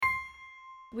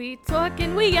We talk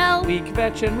and we yell. We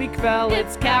kvetch and we kvell.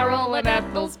 It's Carol and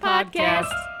Ethel's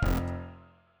podcast.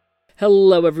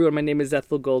 Hello, everyone. My name is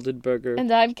Ethel Goldenberger.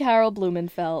 And I'm Carol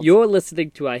Blumenfeld. You're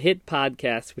listening to our hit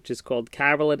podcast, which is called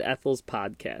Carol and Ethel's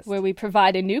Podcast, where we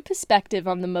provide a new perspective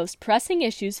on the most pressing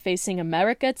issues facing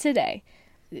America today.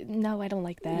 No, I don't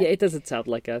like that. Yeah, it doesn't sound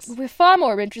like us. We're far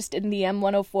more interested in the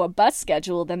M104 bus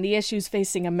schedule than the issues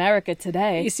facing America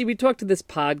today. You see, we talked to this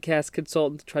podcast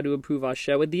consultant to try to improve our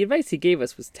show, and the advice he gave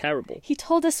us was terrible. He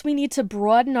told us we need to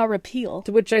broaden our appeal.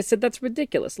 To which I said, that's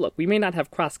ridiculous. Look, we may not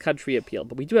have cross-country appeal,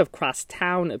 but we do have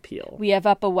cross-town appeal. We have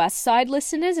Upper West Side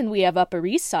listeners, and we have Upper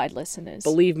East Side listeners.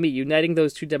 Believe me, uniting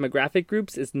those two demographic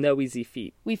groups is no easy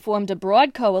feat. We formed a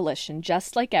broad coalition,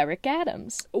 just like Eric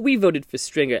Adams. We voted for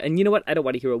Stringer, and you know what? I don't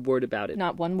want to hear a word about it.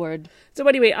 Not one word. So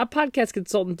anyway, our podcast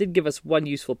consultant did give us one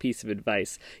useful piece of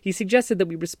advice. He suggested that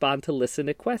we respond to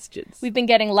listener questions. We've been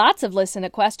getting lots of listener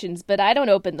questions, but I don't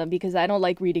open them because I don't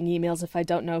like reading emails if I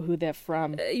don't know who they're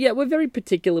from. Yeah, we're very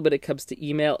particular when it comes to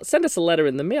email. Send us a letter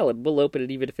in the mail and we'll open it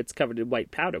even if it's covered in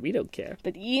white powder. We don't care.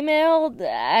 But email?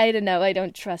 I don't know. I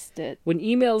don't trust it. When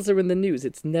emails are in the news,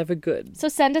 it's never good. So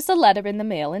send us a letter in the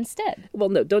mail instead. Well,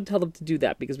 no, don't tell them to do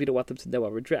that because we don't want them to know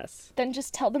our address. Then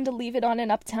just tell them to leave it on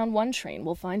an Uptown 1 train.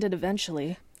 We'll find it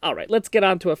eventually. All right, let's get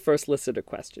on to our first listener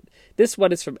question. This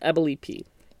one is from Emily P.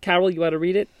 Carol, you want to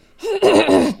read it?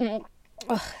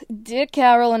 Dear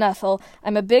Carol and Ethel,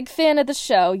 I'm a big fan of the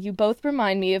show. You both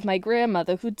remind me of my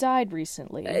grandmother who died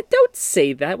recently. Don't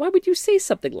say that. Why would you say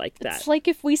something like that? It's like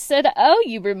if we said, oh,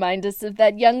 you remind us of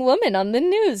that young woman on the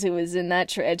news who was in that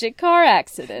tragic car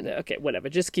accident. Okay, whatever.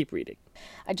 Just keep reading.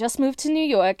 I just moved to New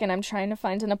York and I'm trying to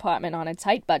find an apartment on a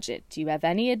tight budget. Do you have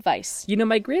any advice? You know,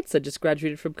 my grandson just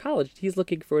graduated from college. He's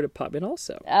looking for an apartment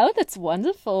also. Oh, that's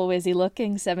wonderful. Is he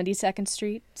looking 72nd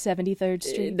Street, 73rd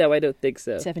Street? No, I don't think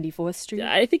so. 74th Street?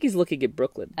 I think he's looking at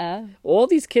Brooklyn. Oh. All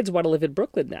these kids want to live in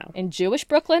Brooklyn now. In Jewish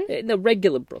Brooklyn? No,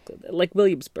 regular Brooklyn, like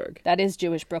Williamsburg. That is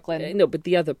Jewish Brooklyn. No, but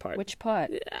the other part. Which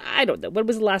part? I don't know. When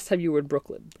was the last time you were in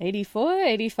Brooklyn? 84,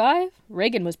 85?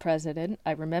 Reagan was president.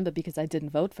 I remember because I didn't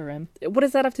vote for him. What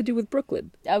does that have to do with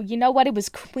Brooklyn? Oh, you know what? It was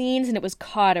Queens and it was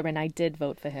Carter and I did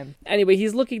vote for him. Anyway,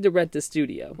 he's looking to rent a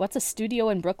studio. What's a studio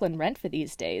in Brooklyn rent for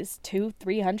these days?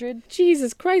 $200-300?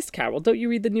 Jesus Christ, Carol. Don't you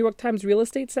read the New York Times real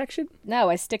estate section? No,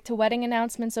 I stick to wedding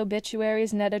announcements,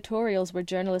 obituaries, and editorials where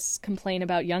journalists complain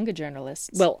about younger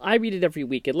journalists. Well, I read it every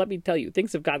week, and let me tell you,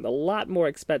 things have gotten a lot more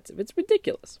expensive. It's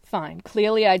ridiculous. Fine.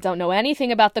 Clearly, I don't know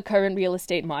anything about the current real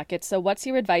estate market, so what's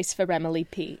your advice for Emily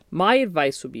P? My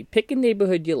advice would be pick a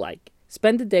neighborhood you like.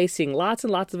 Spend a day seeing lots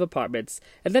and lots of apartments,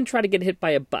 and then try to get hit by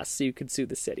a bus so you can sue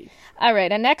the city. All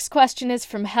right, our next question is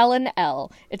from Helen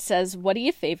L. It says, what are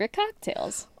your favorite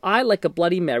cocktails? I like a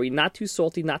Bloody Mary, not too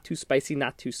salty, not too spicy,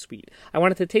 not too sweet. I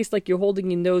want it to taste like you're holding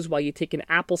your nose while you take an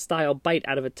apple-style bite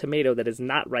out of a tomato that is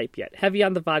not ripe yet. Heavy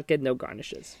on the vodka, no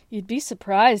garnishes. You'd be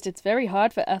surprised. It's very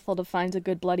hard for Ethel to find a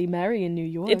good Bloody Mary in New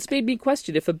York. It's made me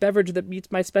question if a beverage that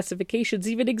meets my specifications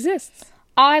even exists.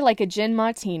 I like a gin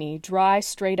martini, dry,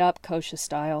 straight-up, kosher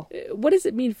style. What does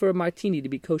it mean for a martini to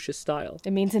be kosher style?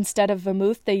 It means instead of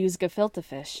vermouth, they use gefilte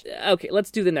fish. Okay, let's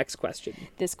do the next question.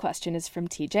 This question is from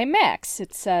TJ Maxx.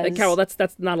 It says... Carol, that's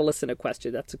not a listener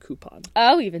question. That's a coupon.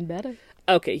 Oh, even better.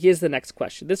 Okay, here's the next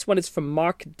question. This one is from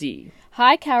Mark D.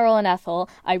 Hi, Carol and Ethel.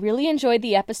 I really enjoyed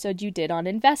the episode you did on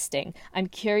investing. I'm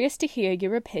curious to hear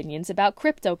your opinions about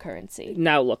cryptocurrency.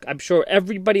 Now, look, I'm sure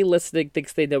everybody listening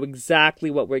thinks they know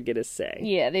exactly what we're going to say.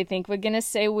 Yeah, they think we're going to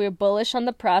say we're bullish on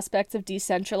the prospects of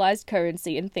decentralized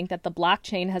currency and think that the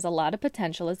blockchain has a lot of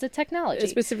potential as a technology.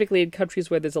 Specifically in countries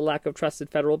where there's a lack of trust in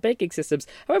federal banking systems.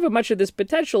 However, much of this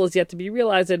potential is yet to be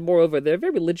realized, and moreover, there are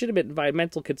very legitimate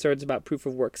environmental concerns about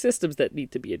proof-of-work systems that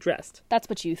need to be addressed. That's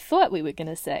what you thought we were going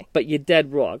to say. But you're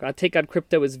dead wrong. Our take on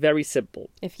crypto is very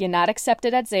simple. If you're not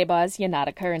accepted at Zabar's, you're not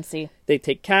a currency. They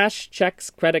take cash, checks,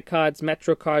 credit cards,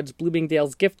 Metro cards,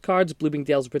 Bloomingdale's gift cards,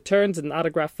 Bloomingdale's returns, and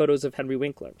autographed photos of Henry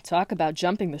Winkler. Talk about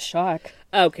jumping the shark.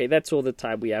 Okay, that's all the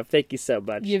time we have. Thank you so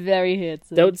much. You're very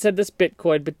handsome. Don't send us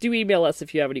Bitcoin, but do email us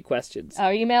if you have any questions.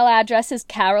 Our email address is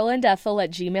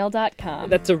carolandethel@gmail.com.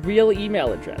 That's a real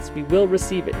email address. We will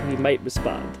receive it. We might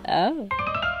respond. Oh.